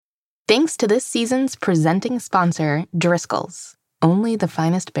Thanks to this season's presenting sponsor, Driscoll's. Only the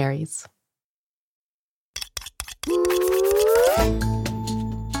finest berries.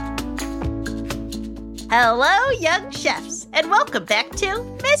 Hello, young chefs, and welcome back to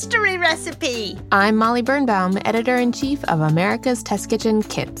Mystery Recipe. I'm Molly Birnbaum, editor-in-chief of America's Test Kitchen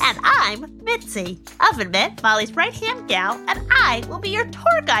Kids. And I'm Mitzi, Oven Mitt, Molly's right-hand gal, and I will be your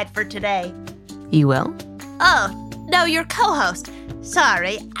tour guide for today. You will? Oh, no, your co-host.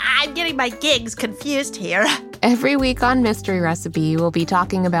 Sorry, I'm getting my gigs confused here. Every week on Mystery Recipe, we'll be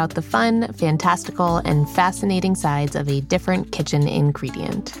talking about the fun, fantastical, and fascinating sides of a different kitchen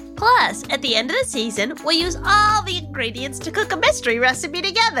ingredient. Plus, at the end of the season, we'll use all the ingredients to cook a mystery recipe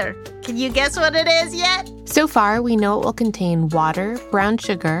together. Can you guess what it is yet? So far, we know it will contain water, brown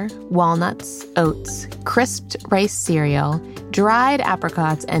sugar, walnuts, oats, crisped rice cereal, dried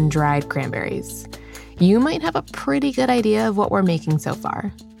apricots, and dried cranberries. You might have a pretty good idea of what we're making so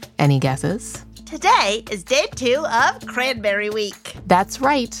far. Any guesses? Today is day 2 of Cranberry Week. That's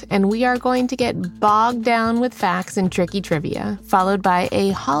right, and we are going to get bogged down with facts and tricky trivia, followed by a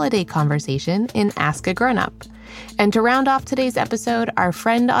holiday conversation in Ask a Grown-Up. And to round off today's episode, our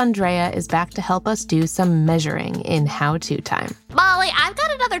friend Andrea is back to help us do some measuring in how-to time. Molly, I've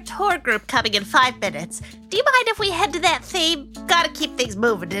got another tour group coming in 5 minutes. Do you mind if we head to that theme? Gotta keep things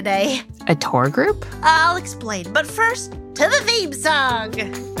moving today. A tour group? I'll explain, but first, to the theme song.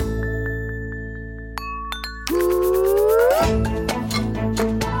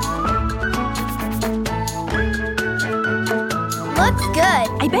 Looks good.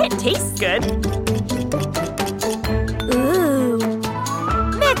 I bet it tastes good. Ooh.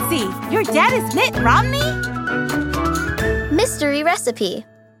 Mitzi, your dad is Mitt Romney? Mystery recipe.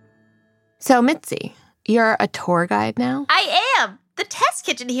 So, Mitzi, you're a tour guide now? I am. The test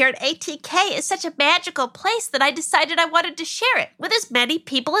kitchen here at ATK is such a magical place that I decided I wanted to share it with as many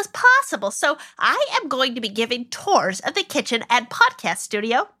people as possible. So I am going to be giving tours of the kitchen and podcast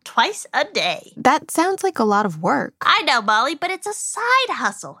studio twice a day. That sounds like a lot of work. I know, Molly, but it's a side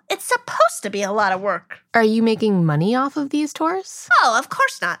hustle. It's supposed to be a lot of work. Are you making money off of these tours? Oh, of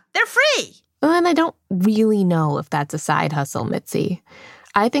course not. They're free. Well, then I don't really know if that's a side hustle, Mitzi.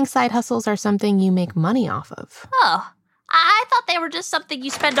 I think side hustles are something you make money off of. Oh, I thought they were just something you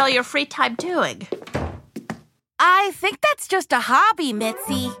spend all your free time doing. I think that's just a hobby,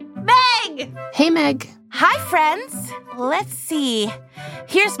 Mitzi. Meg! Hey, Meg. Hi, friends. Let's see.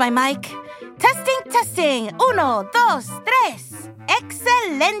 Here's my mic. Testing. 1, 2, 3.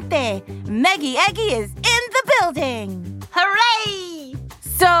 Excelente. Meggie Eggie is in the building. Hooray!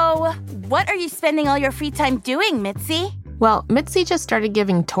 So, what are you spending all your free time doing, Mitzi? Well, Mitzi just started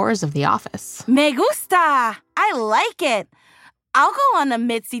giving tours of the office. Me gusta. I like it. I'll go on a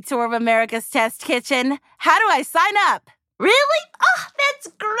Mitzi tour of America's Test Kitchen. How do I sign up? Really? Oh, that's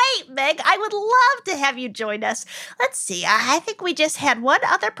great, Meg. I would love to have you join us. Let's see. I think we just had one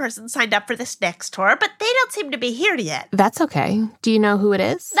other person signed up for this next tour, but they don't seem to be here yet. That's okay. Do you know who it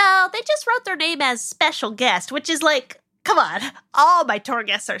is? No, they just wrote their name as special guest, which is like, come on. All my tour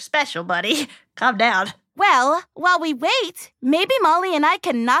guests are special, buddy. Calm down. Well, while we wait, maybe Molly and I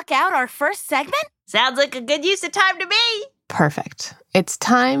can knock out our first segment? Sounds like a good use of time to me. Perfect. It's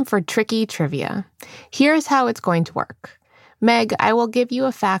time for tricky trivia. Here's how it's going to work. Meg, I will give you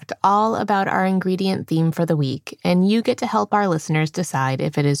a fact all about our ingredient theme for the week, and you get to help our listeners decide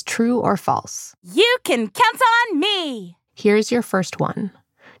if it is true or false. You can count on me. Here's your first one.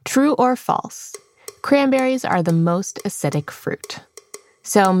 True or false? Cranberries are the most acidic fruit.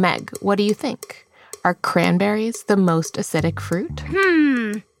 So, Meg, what do you think? Are cranberries the most acidic fruit?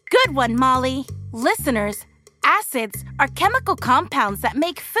 Good one, Molly. Listeners, acids are chemical compounds that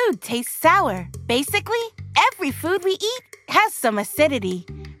make food taste sour. Basically, every food we eat has some acidity,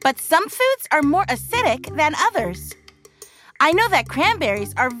 but some foods are more acidic than others. I know that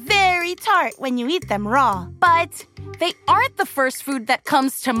cranberries are very tart when you eat them raw, but they aren't the first food that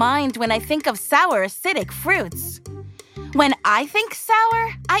comes to mind when I think of sour, acidic fruits. When I think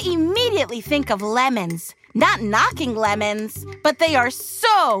sour, I immediately think of lemons. Not knocking lemons, but they are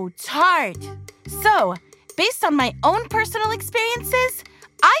so tart. So, based on my own personal experiences,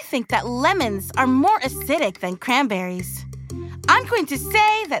 I think that lemons are more acidic than cranberries. I'm going to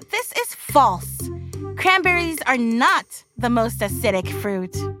say that this is false. Cranberries are not the most acidic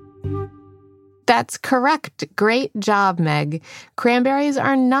fruit. That's correct. Great job, Meg. Cranberries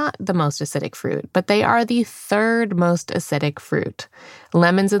are not the most acidic fruit, but they are the third most acidic fruit.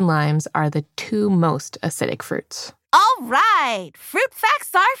 Lemons and limes are the 2 most acidic fruits. All right. Fruit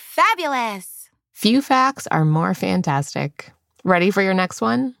facts are fabulous. Few facts are more fantastic. Ready for your next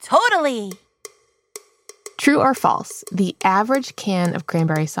one? Totally. True or false, the average can of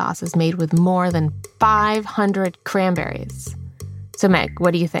cranberry sauce is made with more than 500 cranberries. So Meg,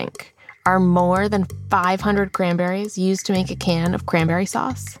 what do you think? Are more than 500 cranberries used to make a can of cranberry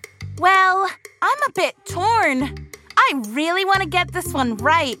sauce? Well, I'm a bit torn. I really want to get this one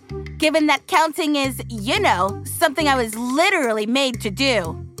right, given that counting is, something I was literally made to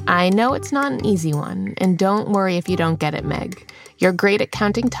do. I know it's not an easy one, and don't worry if you don't get it, Meg. You're great at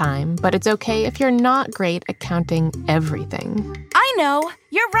counting time, but it's okay if you're not great at counting everything. I know.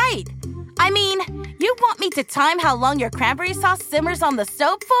 You're right. I mean, you want me to time how long your cranberry sauce simmers on the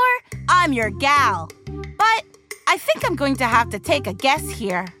stove for? I'm your gal. But I think I'm going to have to take a guess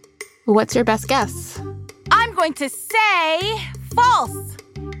here. What's your best guess? I'm going to say false.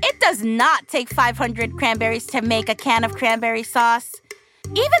 It does not take 500 cranberries to make a can of cranberry sauce.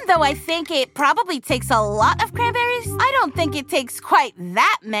 Even though I think it probably takes a lot of cranberries, I don't think it takes quite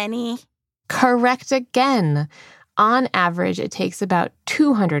that many. Correct again. On average, it takes about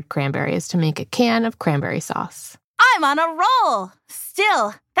 200 cranberries to make a can of cranberry sauce. I'm on a roll.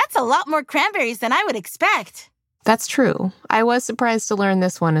 Still, that's a lot more cranberries than I would expect. That's true. I was surprised to learn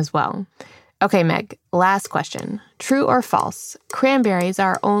this one as well. Okay, Meg, last question. True or false? Cranberries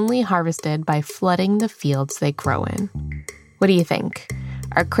are only harvested by flooding the fields they grow in. What do you think?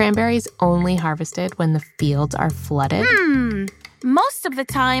 Are cranberries only harvested when the fields are flooded? Most of the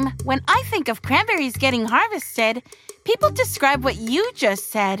time, when I think of cranberries getting harvested, people describe what you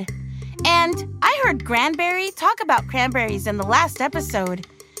just said. And I heard Granberry talk about cranberries in the last episode.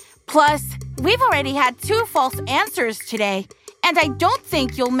 Plus, we've already had 2 false answers today, and I don't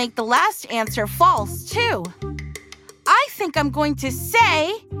think you'll make the last answer false, too. I think I'm going to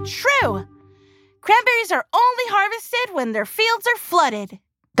say true. Cranberries are only harvested when their fields are flooded.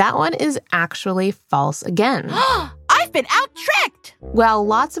 That one is actually false again. I've been out-tricked! Well,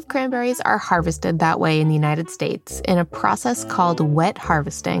 lots of cranberries are harvested that way in the United States in a process called wet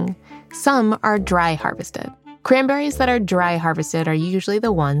harvesting. Some are dry harvested. Cranberries that are dry harvested are usually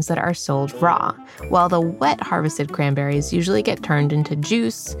the ones that are sold raw, while the wet harvested cranberries usually get turned into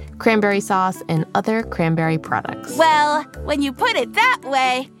juice, cranberry sauce, and other cranberry products. Well, when you put it that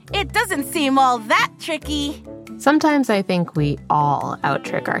way, it doesn't seem all that tricky. Sometimes I think we all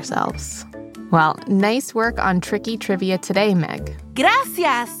out-trick ourselves. Well, nice work on tricky trivia today, Meg.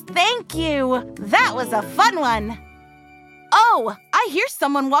 Gracias. Thank you. That was a fun one. Oh, I hear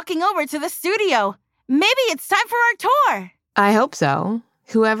someone walking over to the studio. Maybe it's time for our tour. I hope so.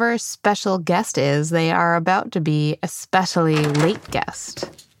 Whoever special guest is, they are about to be a especially late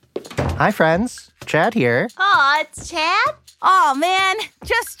guest. Hi, friends. Chad here. Aw, it's Chad? Aw, man.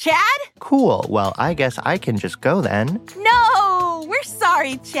 Just Chad? Cool. Well, I guess I can just go then. No, we're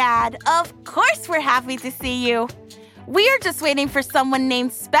sorry, Chad. Of course we're happy to see you. We are just waiting for someone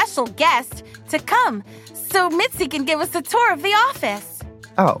named Special Guest to come so Mitzi can give us a tour of the office.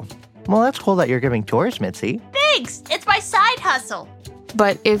 Oh, well, that's cool that you're giving tours, Mitzi. Thanks. It's my side hustle.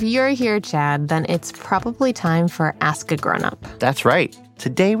 But if you're here, Chad, then it's probably time for Ask a Grown-Up. That's right.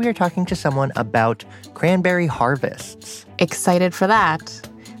 Today we are talking to someone about cranberry harvests. Excited for that.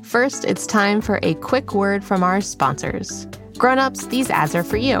 First, it's time for a quick word from our sponsors. Grown-ups, these ads are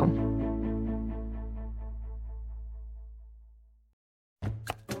for you.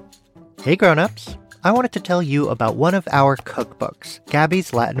 Hey, grown-ups. I wanted to tell you about one of our cookbooks,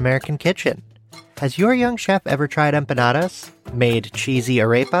 Gabby's Latin American Kitchen. Has your young chef ever tried empanadas, made cheesy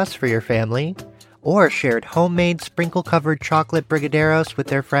arepas for your family, or shared homemade sprinkle-covered chocolate brigadeiros with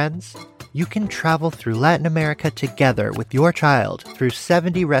their friends? You can travel through Latin America together with your child through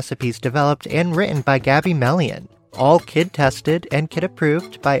 70 recipes developed and written by Gabby Melian, all kid-tested and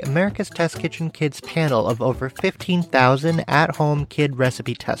kid-approved by America's Test Kitchen Kids panel of over 15,000 at-home kid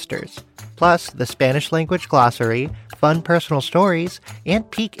recipe testers. Plus, the Spanish language glossary, fun personal stories, and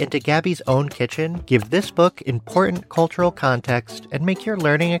peek into Gabby's own kitchen give this book important cultural context and make your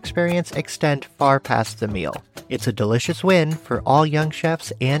learning experience extend far past the meal. It's a delicious win for all young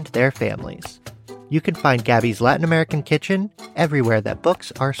chefs and their families. You can find Gabby's Latin American Kitchen everywhere that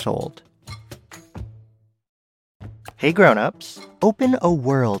books are sold. Hey grown-ups, open a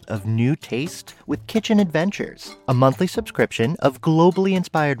world of new taste with Kitchen Adventures, a monthly subscription of globally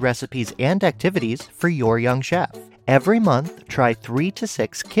inspired recipes and activities for your young chef. Every month, try 3 to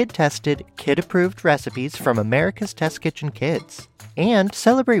 6 kid-tested, kid-approved recipes from America's Test Kitchen Kids. And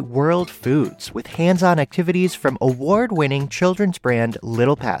celebrate world foods with hands-on activities from award-winning children's brand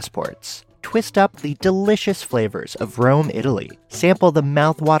Little Passports. Twist up the delicious flavors of Rome, Italy. Sample the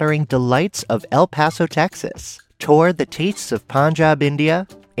mouth-watering delights of El Paso, Texas. Tour the tastes of Punjab, India,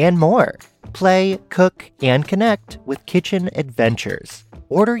 and more. play, cook, and connect with Kitchen Adventures.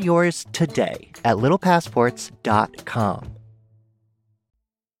 Order yours today at littlepassports.com.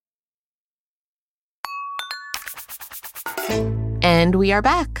 And we are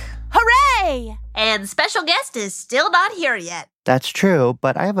back. Hooray! And special guest is still not here yet. That's true,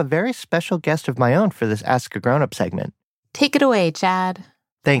 but I have a very special guest of my own for this Ask a Grown-Up segment. Take it away, Chad.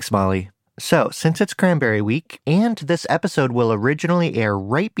 Thanks, Molly. So, since it's Cranberry Week, and this episode will originally air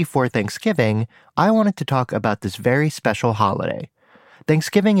right before Thanksgiving, I wanted to talk about this very special holiday.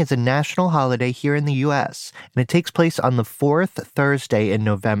 Thanksgiving is a national holiday here in the U.S., and it takes place on the fourth Thursday in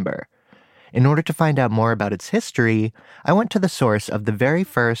November. In order to find out more about its history, I went to the source of the very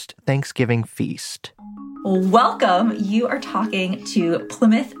first Thanksgiving feast. Welcome. You are talking to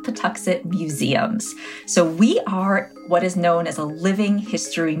Plymouth Patuxent Museums. So we are what is known as a living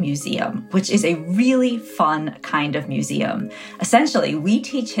history museum, which is a really fun kind of museum. Essentially, we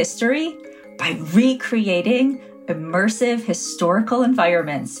teach history by recreating immersive historical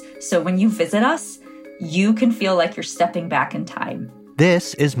environments. So when you visit us, you can feel like you're stepping back in time.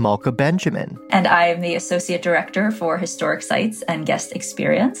 This is Malka Benjamin. And I am the Associate Director for Historic Sites and Guest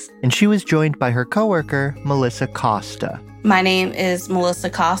Experience. And she was joined by her coworker, Melissa Costa. My name is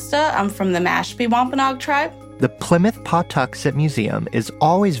Melissa Costa. I'm from the Mashpee Wampanoag tribe. The Plymouth Patuxent Museum is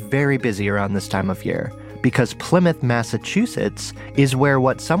always very busy around this time of year because Plymouth, Massachusetts is where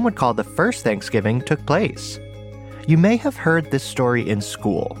what some would call the first Thanksgiving took place. You may have heard this story in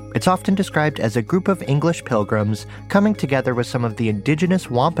school. It's often described as a group of English pilgrims coming together with some of the indigenous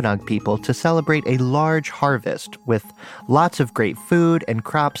Wampanoag people to celebrate a large harvest with lots of great food and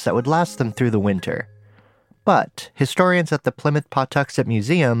crops that would last them through the winter. But historians at the Plymouth Patuxent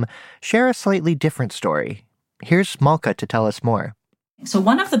Museum share a slightly different story. Here's Malka to tell us more. So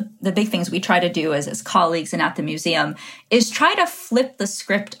one of the big things we try to do as colleagues and at the museum is try to flip the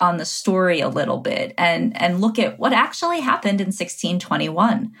script on the story a little bit and look at what actually happened in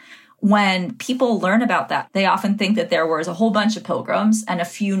 1621. When people learn about that, they often think that there was a whole bunch of pilgrims and a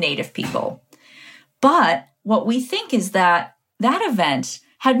few native people. But what we think is that that event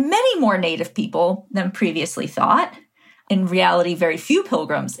had many more native people than previously thought. In reality, very few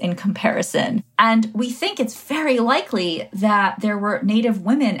pilgrims in comparison. And we think it's very likely that there were native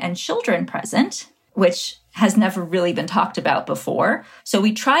women and children present, which has never really been talked about before. So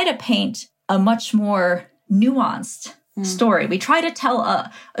we try to paint a much more nuanced story. We try to tell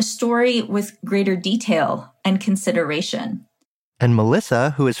a story with greater detail and consideration. And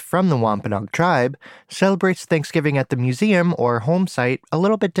Melissa, who is from the Wampanoag tribe, celebrates Thanksgiving at the museum or home site a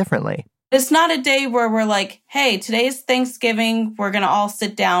little bit differently. It's not a day where we're like, hey, today's Thanksgiving, we're going to all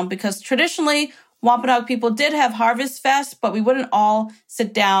sit down, because traditionally Wampanoag people did have Harvest Fest, but we wouldn't all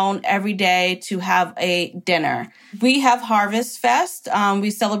sit down every day to have a dinner. We have Harvest Fest.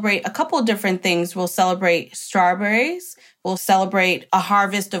 We celebrate a couple of different things. We'll celebrate strawberries. We'll celebrate a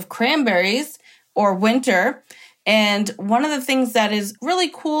harvest of cranberries or winter. And one of the things that is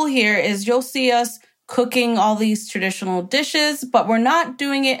really cool here is you'll see us cooking all these traditional dishes, but we're not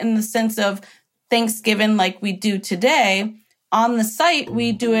doing it in the sense of Thanksgiving like we do today. On the site,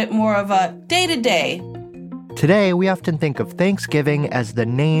 we do it more of a day-to-day. Today, we often think of Thanksgiving as the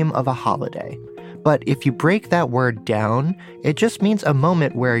name of a holiday. But if you break that word down, it just means a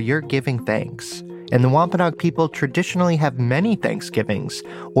moment where you're giving thanks. And the Wampanoag people traditionally have many Thanksgivings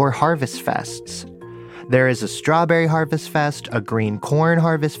or harvest fests. There is a strawberry harvest fest, a green corn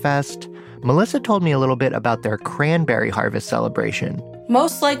harvest fest. Melissa told me a little bit about their cranberry harvest celebration.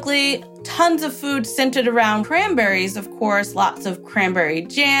 Most likely, tons of food centered around cranberries, of course, lots of cranberry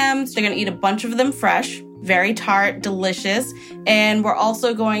jams. They're going to eat a bunch of them fresh, very tart, delicious. And we're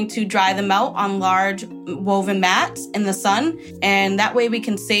also going to dry them out on large woven mats in the sun. And that way we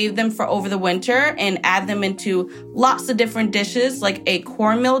can save them for over the winter and add them into lots of different dishes, like a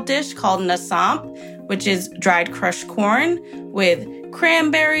cornmeal dish called nasamp, which is dried crushed corn with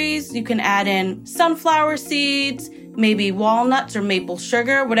cranberries. You can add in sunflower seeds, maybe walnuts or maple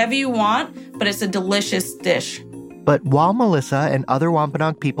sugar, whatever you want, but it's a delicious dish. But while Melissa and other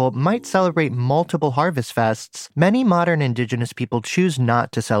Wampanoag people might celebrate multiple harvest fests, many modern Indigenous people choose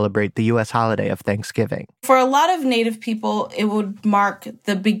not to celebrate the U.S. holiday of Thanksgiving. For a lot of Native people, it would mark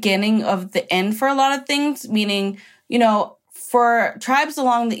the beginning of the end for a lot of things, meaning, for tribes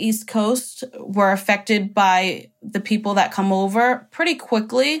along the East Coast were affected by the people that come over pretty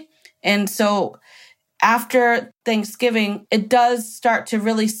quickly. And so after Thanksgiving, it does start to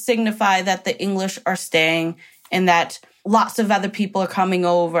really signify that the English are staying and that lots of other people are coming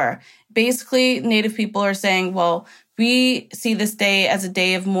over. Basically, Native people are saying, well, we see this day as a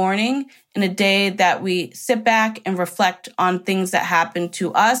day of mourning and a day that we sit back and reflect on things that happened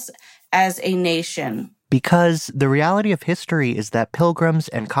to us as a nation? Because the reality of history is that pilgrims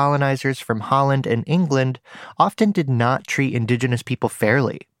and colonizers from Holland and England often did not treat indigenous people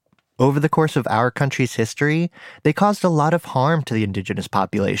fairly. Over the course of our country's history, they caused a lot of harm to the indigenous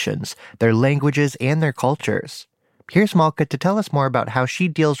populations, their languages, and their cultures. Here's Malka to tell us more about how she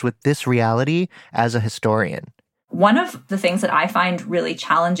deals with this reality as a historian. One of the things that I find really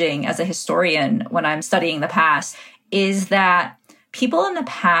challenging as a historian when I'm studying the past is that people in the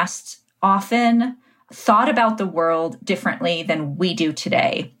past often thought about the world differently than we do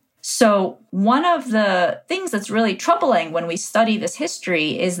today. So one of the things that's really troubling when we study this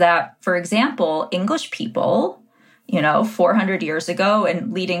history is that, for example, English people, 400 years ago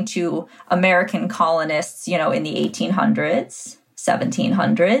and leading to American colonists, in the 1800s,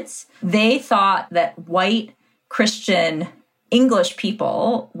 1700s, they thought that white Christian English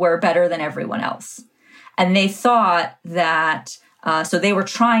people were better than everyone else. And they thought that so they were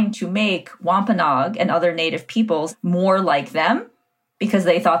trying to make Wampanoag and other native peoples more like them because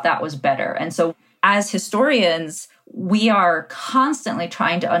they thought that was better. And so as historians, we are constantly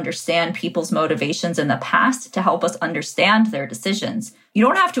trying to understand people's motivations in the past to help us understand their decisions. You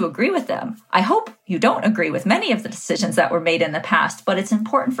don't have to agree with them. I hope you don't agree with many of the decisions that were made in the past, but it's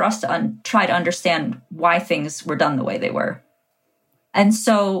important for us to try to understand why things were done the way they were. And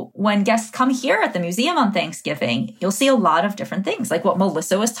so when guests come here at the museum on Thanksgiving, you'll see a lot of different things, like what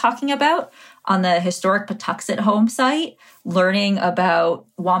Melissa was talking about on the historic Patuxet home site, learning about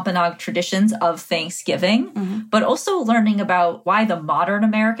Wampanoag traditions of Thanksgiving, but also learning about why the modern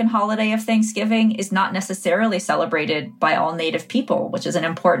American holiday of Thanksgiving is not necessarily celebrated by all Native people, which is an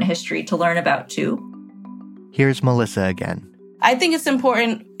important history to learn about too. Here's Melissa again. I think it's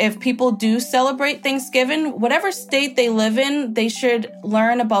important if people do celebrate Thanksgiving, whatever state they live in, they should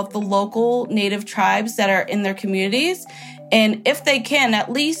learn about the local Native tribes that are in their communities. And if they can,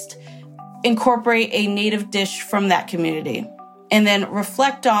 at least incorporate a Native dish from that community. And then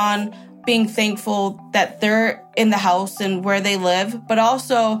reflect on being thankful that they're in the house and where they live, but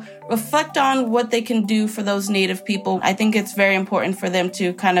also reflect on what they can do for those Native people. I think it's very important for them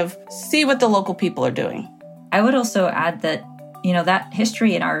to kind of see what the local people are doing. I would also add that that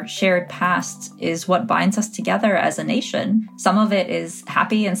history in our shared past is what binds us together as a nation. Some of it is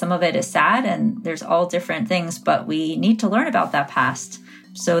happy and some of it is sad, and there's all different things, but we need to learn about that past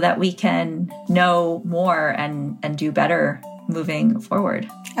so that we can know more and do better moving forward.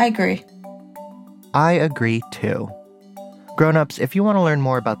 I agree. I agree too. Grown-ups, if you want to learn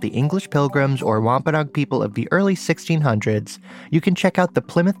more about the English Pilgrims or Wampanoag people of the early 1600s, you can check out the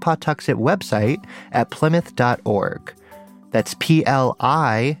Plymouth Pawtuxet website at plymouth.org. That's PLIMOTH.org.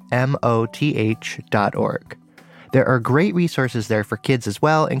 There are great resources there for kids as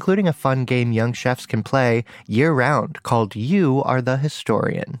well, including a fun game young chefs can play year-round called You Are the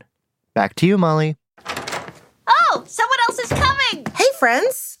Historian. Back to you, Molly. Oh, someone else is coming! Hey,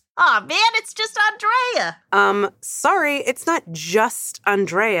 friends! Aw, man, it's just Andrea. Sorry, it's not just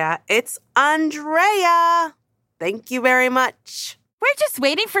Andrea. It's Andrea! Thank you very much. We're just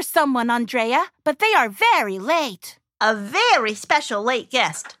waiting for someone, Andrea, but they are very late. A very special late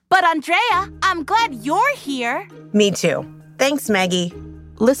guest. But Andrea, I'm glad you're here. Me too. Thanks, Maggie.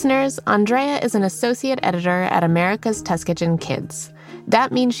 Listeners, Andrea is an associate editor at America's Test Kitchen Kids.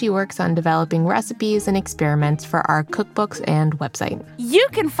 That means she works on developing recipes and experiments for our cookbooks and website. You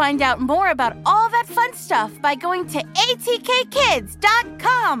can find out more about all that fun stuff by going to atkkids.com.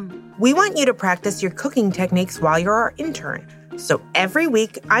 We want you to practice your cooking techniques while you're our intern. So every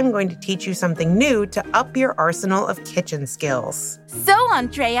week, I'm going to teach you something new to up your arsenal of kitchen skills. So,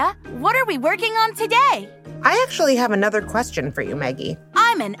 Andrea, what are we working on today? I actually have another question for you, Maggie.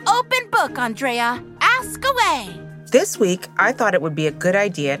 I'm an open book, Andrea. Ask away. This week, I thought it would be a good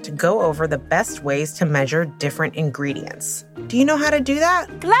idea to go over the best ways to measure different ingredients. Do you know how to do that?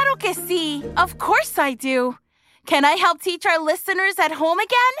 Claro que sí. Of course I do. Can I help teach our listeners at home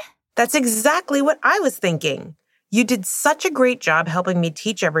again? That's exactly what I was thinking. You did such a great job helping me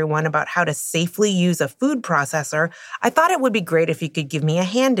teach everyone about how to safely use a food processor. I thought it would be great if you could give me a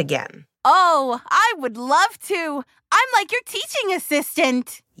hand again. Oh, I would love to. I'm like your teaching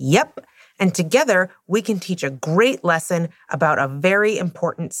assistant. Yep. And together, we can teach a great lesson about a very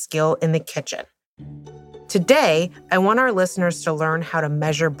important skill in the kitchen. Today, I want our listeners to learn how to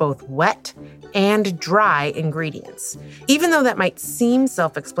measure both wet and dry ingredients. Even though that might seem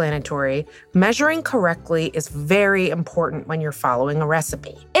self-explanatory, measuring correctly is very important when you're following a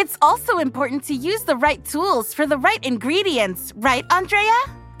recipe. It's also important to use the right tools for the right ingredients, right, Andrea?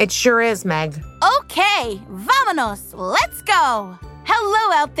 It sure is, Meg. Okay, vámonos, let's go.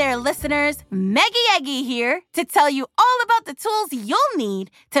 Hello out there, listeners. Meggie Eggy here to tell you all about the tools you'll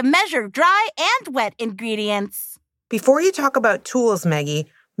need to measure dry and wet ingredients. Before you talk about tools, Meggie,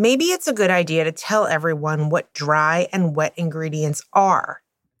 maybe it's a good idea to tell everyone what dry and wet ingredients are.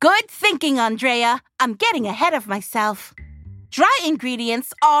 Good thinking, Andrea. I'm getting ahead of myself. Dry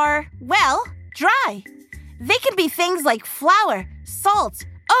ingredients are, well, dry. They can be things like flour, salt,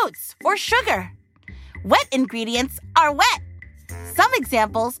 oats, or sugar. Wet ingredients are wet. Some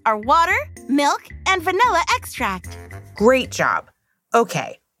examples are water, milk, and vanilla extract. Great job.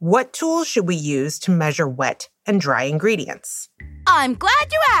 Okay, what tools should we use to measure wet and dry ingredients? I'm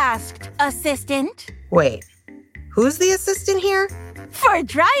glad you asked, assistant. Wait, who's the assistant here? For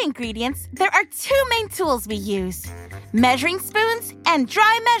dry ingredients, there are two main tools we use: measuring spoons and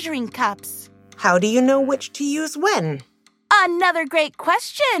dry measuring cups. How do you know which to use when? Another great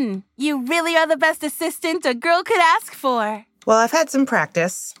question. You really are the best assistant a girl could ask for. Well, I've had some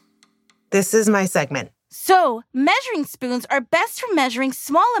practice. This is my segment. So, measuring spoons are best for measuring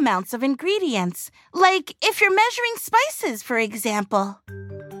small amounts of ingredients, like if you're measuring spices, for example.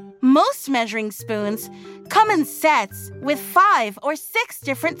 Most measuring spoons come in sets with 5 or 6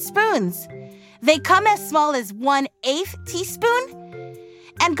 different spoons. They come as small as 1/8 teaspoon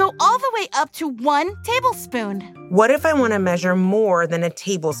and go all the way up to 1 tablespoon. What if I want to measure more than a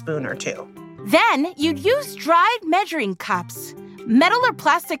tablespoon or 2? Then you'd use dried measuring cups, metal or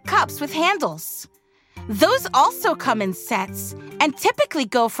plastic cups with handles. Those also come in sets and typically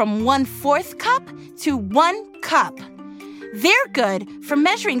go from 1/4 cup to 1 cup. They're good for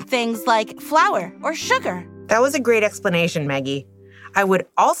measuring things like flour or sugar. That was a great explanation, Maggie. I would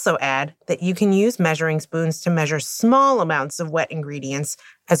also add that you can use measuring spoons to measure small amounts of wet ingredients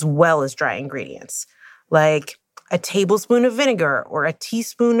as well as dry ingredients, like a tablespoon of vinegar or a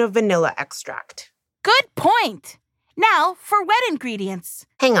teaspoon of vanilla extract. Good point. Now for wet ingredients.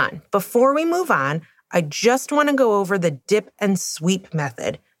 Hang on. Before we move on, I just want to go over the dip and sweep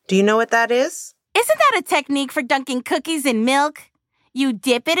method. Do you know what that is? Isn't that a technique for dunking cookies in milk? You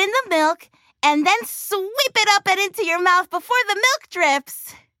dip it in the milk and then sweep it up and into your mouth before the milk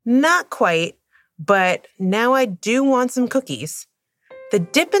drips. Not quite, but now I do want some cookies. The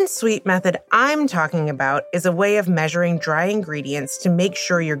dip and sweep method I'm talking about is a way of measuring dry ingredients to make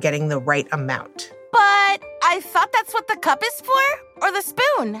sure you're getting the right amount. But I thought that's what the cup is for, or the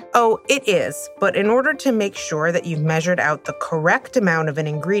spoon. Oh, it is, but in order to make sure that you've measured out the correct amount of an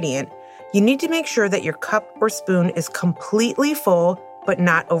ingredient, you need to make sure that your cup or spoon is completely full but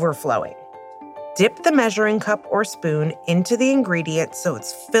not overflowing. Dip the measuring cup or spoon into the ingredient so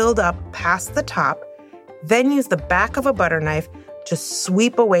it's filled up past the top, then use the back of a butter knife to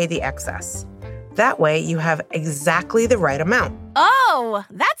sweep away the excess. That way you have exactly the right amount. Oh,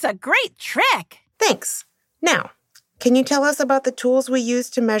 that's a great trick. Thanks. Now, can you tell us about the tools we use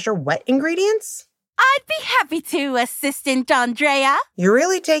to measure wet ingredients? I'd be happy to, Assistant Andrea. You're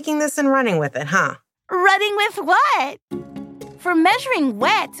really taking this and running with it, huh? Running with what? For measuring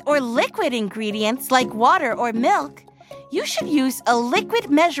wet or liquid ingredients like water or milk, you should use a liquid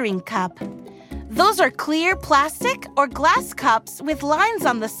measuring cup. Those are clear plastic or glass cups with lines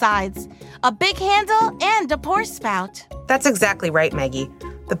on the sides, a big handle, and a pour spout. That's exactly right, Maggie.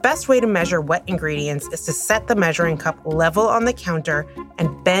 The best way to measure wet ingredients is to set the measuring cup level on the counter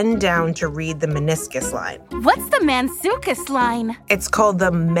and bend down to read the meniscus line. What's the Mansukas line? It's called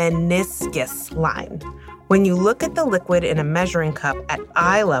the meniscus line. When you look at the liquid in a measuring cup at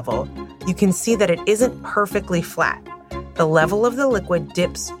eye level, you can see that it isn't perfectly flat. The level of the liquid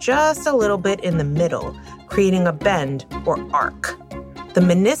dips just a little bit in the middle, creating a bend or arc. The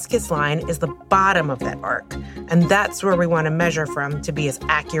meniscus line is the bottom of that arc, and that's where we want to measure from to be as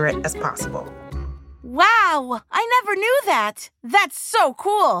accurate as possible. Wow, I never knew that. That's so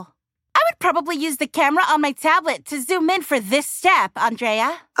cool. I would probably use the camera on my tablet to zoom in for this step,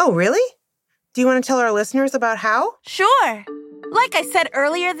 Andrea. Oh, really? Do you want to tell our listeners about how? Sure. Like I said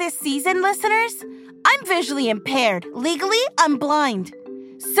earlier this season, listeners, I'm visually impaired. Legally, I'm blind.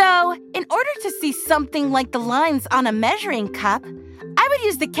 So, in order to see something like the lines on a measuring cup, I would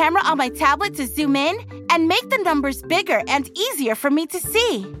use the camera on my tablet to zoom in and make the numbers bigger and easier for me to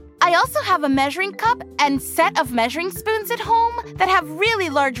see. I also have a measuring cup and set of measuring spoons at home that have really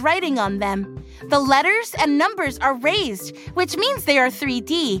large writing on them. The letters and numbers are raised, which means they are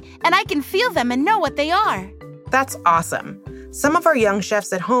 3D, and I can feel them and know what they are. That's awesome. Some of our young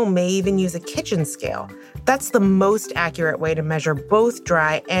chefs at home may even use a kitchen scale. That's the most accurate way to measure both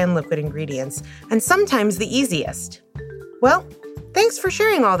dry and liquid ingredients, and sometimes the easiest. Well, thanks for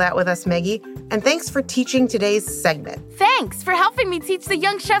sharing all that with us, Maggie, and thanks for teaching today's segment. Thanks for helping me teach the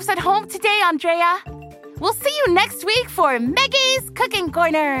young chefs at home today, Andrea. We'll see you next week for Maggie's Cooking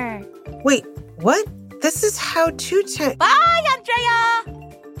Corner. Wait, what? This is how-to time. Bye, Andrea.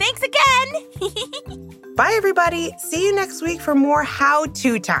 Thanks again. Bye, everybody. See you next week for more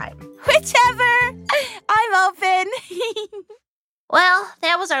how-to time. Whichever. I'm open. Well,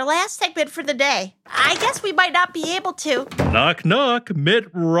 that was our last segment for the day. I guess we might not be able to. Knock, knock. Mitt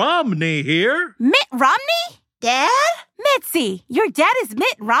Romney here. Mitt Romney? Dad? Mitzi, your dad is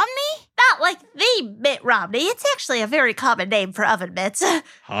Mitt Romney? Not like the Mitt Romney. It's actually a very common name for oven mitts.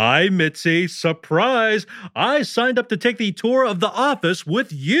 Hi, Mitzi. Surprise. I signed up to take the tour of the office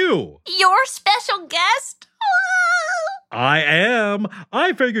with you. Your special guest? I am.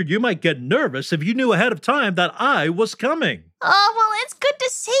 I figured you might get nervous if you knew ahead of time that I was coming. Oh, well, it's good to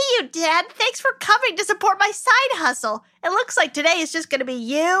see you, Dad. Thanks for coming to support my side hustle. It looks like today is just going to be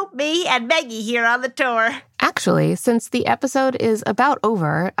you, me, and Maggie here on the tour. Actually, since the episode is about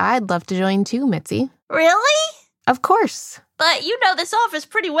over, I'd love to join too, Mitzi. Really? Of course. But you know this office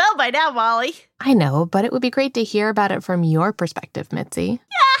pretty well by now, Molly. I know, but it would be great to hear about it from your perspective, Mitzi.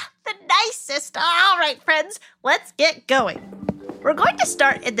 Yeah, the nicest. All right, friends, let's get going. We're going to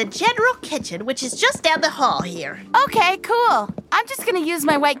start in the general kitchen, which is just down the hall here. Okay, cool. I'm just going to use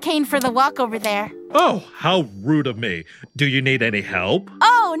my white cane for the walk over there. Oh, how rude of me. Do you need any help?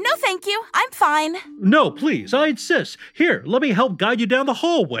 Oh, no thank you. I'm fine. No, please, I insist. Here, let me help guide you down the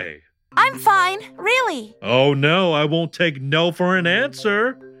hallway. I'm fine, really. Oh, no, I won't take no for an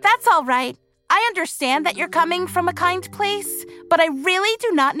answer. That's all right. I understand that you're coming from a kind place, but I really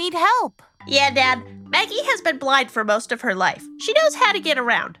do not need help. Yeah, Dad. Maggie has been blind for most of her life. She knows how to get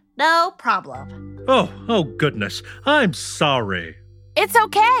around. No problem. Oh, goodness. I'm sorry. It's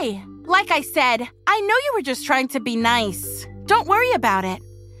okay. Like I said, I know you were just trying to be nice. Don't worry about it.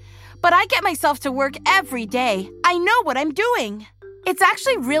 But I get myself to work every day. I know what I'm doing. It's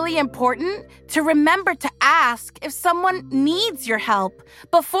actually really important to remember to ask if someone needs your help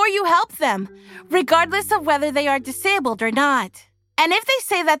before you help them, regardless of whether they are disabled or not. And if they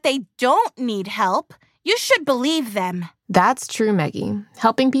say that they don't need help, you should believe them. That's true, Maggie.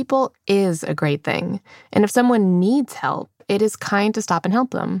 Helping people is a great thing. And if someone needs help, it is kind to stop and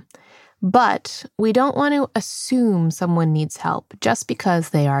help them. But we don't want to assume someone needs help just because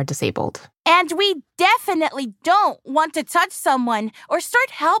they are disabled. And we definitely don't want to touch someone or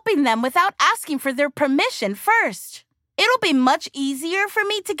start helping them without asking for their permission first. It'll be much easier for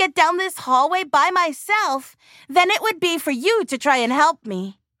me to get down this hallway by myself than it would be for you to try and help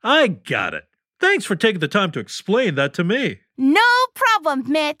me. I got it. Thanks for taking the time to explain that to me. No problem,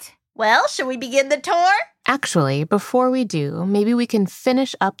 Mitt. Well, shall we begin the tour? Actually, before we do, maybe we can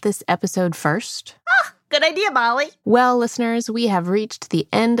finish up this episode first. Good idea, Molly. Well, listeners, we have reached the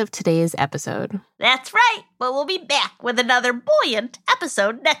end of today's episode. That's right, but we'll be back with another buoyant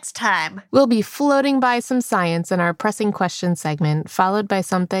episode next time. We'll be floating by some science in our pressing questions segment, followed by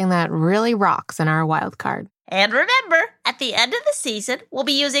something that really rocks in our wild card. And remember, at the end of the season, we'll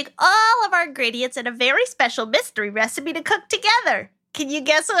be using all of our ingredients in a very special mystery recipe to cook together. Can you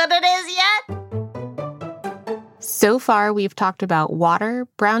guess what it is yet? So far, we've talked about water,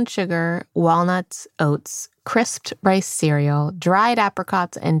 brown sugar, walnuts, oats, crisped rice cereal, dried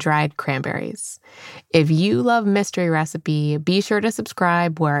apricots, and dried cranberries. If you love Mystery Recipe, be sure to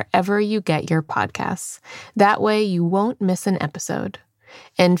subscribe wherever you get your podcasts. That way you won't miss an episode.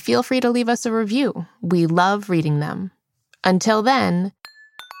 And feel free to leave us a review. We love reading them. Until then,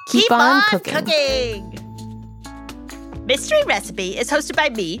 keep on cooking. Mystery Recipe is hosted by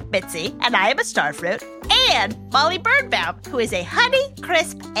me, Mitzi, and I am a starfruit, and Molly Birnbaum, who is a honey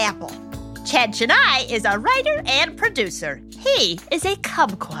crisp apple. Chad Chennai is our writer and producer. He is a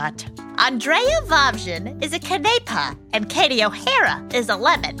kumquat. Andrea Vavjin is a canepa, and Katie O'Hara is a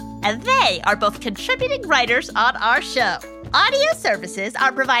lemon, and they are both contributing writers on our show. Audio services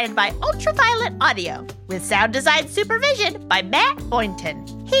are provided by Ultraviolet Audio, with sound design supervision by Matt Boynton.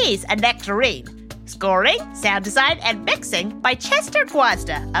 He's a nectarine. Scoring, sound design, and mixing by Chester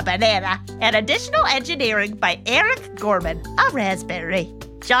Guazda, a banana, and additional engineering by Eric Gorman, a raspberry.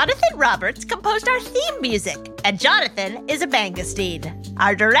 Jonathan Roberts composed our theme music, and Jonathan is a mangosteen.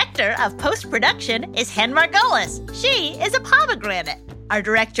 Our director of post-production is Hen Margolis. She is a pomegranate. Our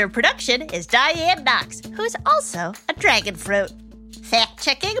director of production is Diane Knox, who's also a dragon fruit.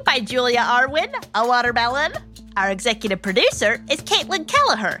 Fact-checking by Julia Arwin, a watermelon. Our executive producer is Caitlin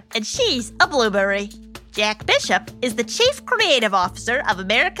Kelleher, and she's a blueberry. Jack Bishop is the Chief Creative Officer of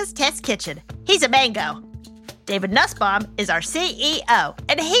America's Test Kitchen. He's a mango. David Nussbaum is our CEO,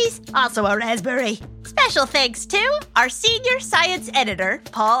 and he's also a raspberry. Special thanks to our Senior Science Editor,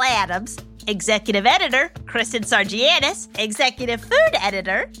 Paul Adams, Executive Editor, Kristen Sargianis, Executive Food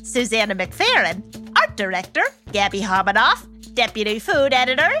Editor, Susanna McFerrin, Art Director, Gabby Hominoff. Deputy Food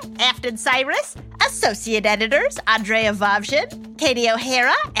Editor, Afton Cyrus. Associate Editors, Andrea Vovjin, Katie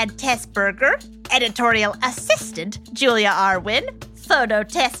O'Hara, and Tess Berger. Editorial Assistant, Julia Arwin. Photo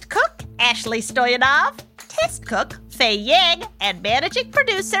Test Cook, Ashley Stoyanov. Test Cook, Faye Yang, and Managing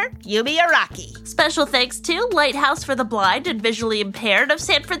Producer, Yumi Araki. Special thanks to Lighthouse for the Blind and Visually Impaired of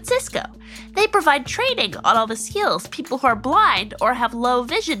San Francisco. They provide training on all the skills people who are blind or have low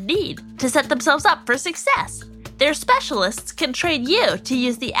vision need to set themselves up for success. Their specialists can train you to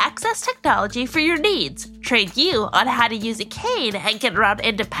use the access technology for your needs, train you on how to use a cane and get around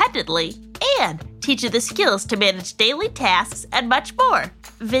independently, and teach you the skills to manage daily tasks and much more.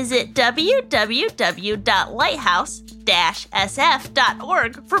 Visit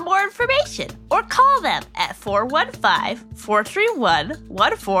www.lighthouse-sf.org for more information or call them at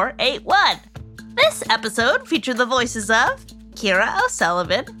 415-431-1481. This episode featured the voices of Kira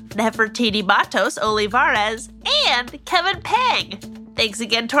O'Sullivan, Nefertiti Matos Olivares, and Kevin Pang. Thanks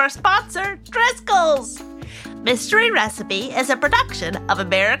again to our sponsor, Driscoll's. Mystery Recipe is a production of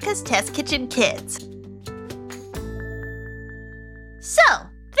America's Test Kitchen Kids. So,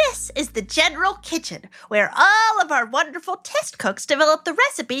 this is the General Kitchen, where all of our wonderful test cooks develop the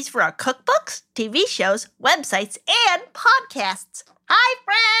recipes for our cookbooks, TV shows, websites, and podcasts. Hi,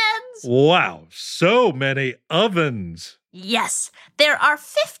 friends! Wow, so many ovens. Yes, there are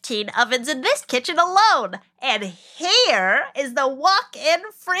 15 ovens in this kitchen alone. And here is the walk-in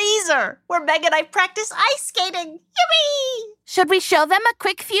freezer, where Meg and I practice ice skating. Yippee! Should we show them a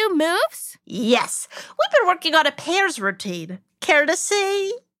quick few moves? Yes, we've been working on a pairs routine. Care to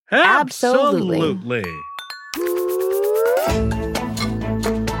see? Absolutely.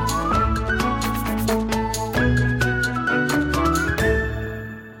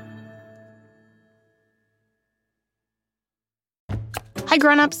 Hi,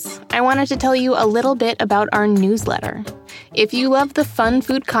 grown-ups. I wanted to tell you a little bit about our newsletter. If you love the fun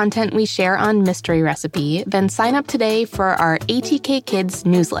food content we share on Mystery Recipe, then sign up today for our ATK Kids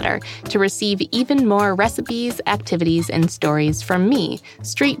newsletter to receive even more recipes, activities, and stories from me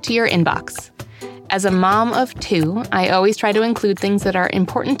straight to your inbox. As a mom of 2, I always try to include things that are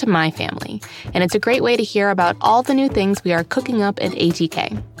important to my family, and it's a great way to hear about all the new things we are cooking up at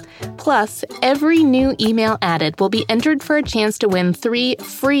ATK. Plus, every new email added will be entered for a chance to win 3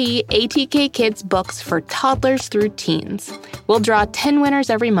 free ATK Kids books for toddlers through teens. We'll draw 10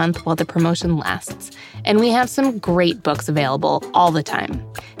 winners every month while the promotion lasts, and we have some great books available all the time.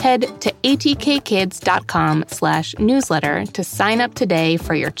 Head to atkkids.com/newsletter to sign up today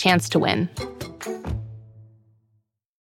for your chance to win.